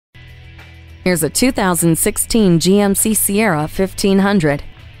Here's a 2016 GMC Sierra 1500.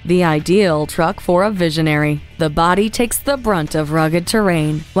 The ideal truck for a visionary. The body takes the brunt of rugged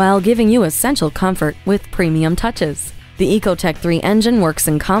terrain while giving you essential comfort with premium touches. The Ecotec 3 engine works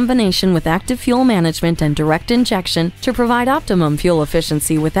in combination with active fuel management and direct injection to provide optimum fuel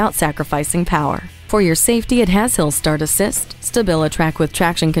efficiency without sacrificing power. For your safety, it has hill start assist, StabiliTrak with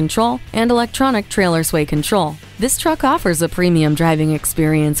traction control, and electronic trailer sway control. This truck offers a premium driving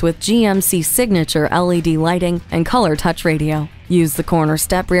experience with GMC signature LED lighting and color touch radio. Use the corner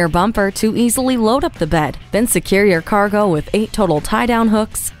step rear bumper to easily load up the bed, then secure your cargo with 8 total tie-down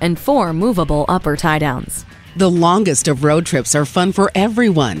hooks and 4 movable upper tie-downs. The longest of road trips are fun for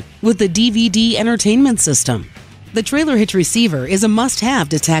everyone with the DVD entertainment system. The trailer hitch receiver is a must-have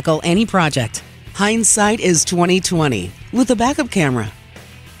to tackle any project. Hindsight is 20/20 with a backup camera.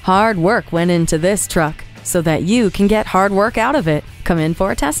 Hard work went into this truck so that you can get hard work out of it. Come in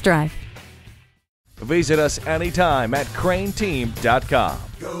for a test drive. Visit us anytime at crainteam.com.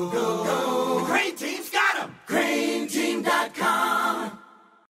 Go, go, go.